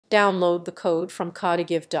Download the code from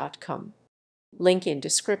codigive.com. Link in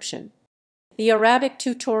description. The Arabic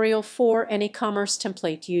tutorial for an e-commerce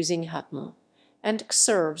template using HTML and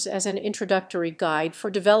serves as an introductory guide for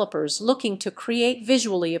developers looking to create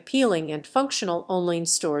visually appealing and functional online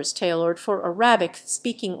stores tailored for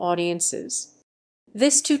Arabic-speaking audiences.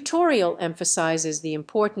 This tutorial emphasizes the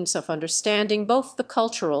importance of understanding both the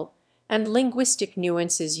cultural and linguistic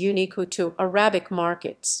nuances unique to Arabic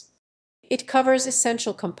markets. It covers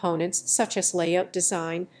essential components such as layout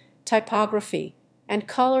design, typography, and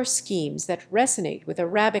color schemes that resonate with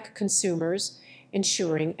Arabic consumers,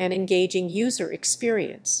 ensuring an engaging user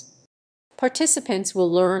experience. Participants will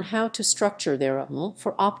learn how to structure their UML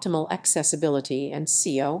for optimal accessibility and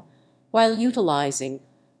SEO while utilizing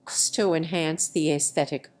to enhance the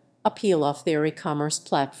aesthetic appeal of their e-commerce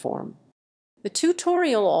platform. The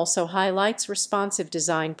tutorial also highlights responsive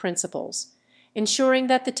design principles, ensuring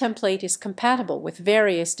that the template is compatible with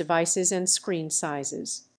various devices and screen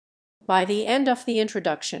sizes. By the end of the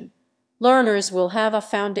introduction, learners will have a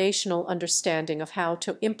foundational understanding of how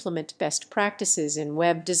to implement best practices in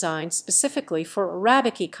web design specifically for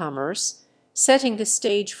Arabic e-commerce, setting the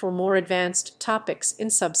stage for more advanced topics in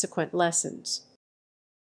subsequent lessons.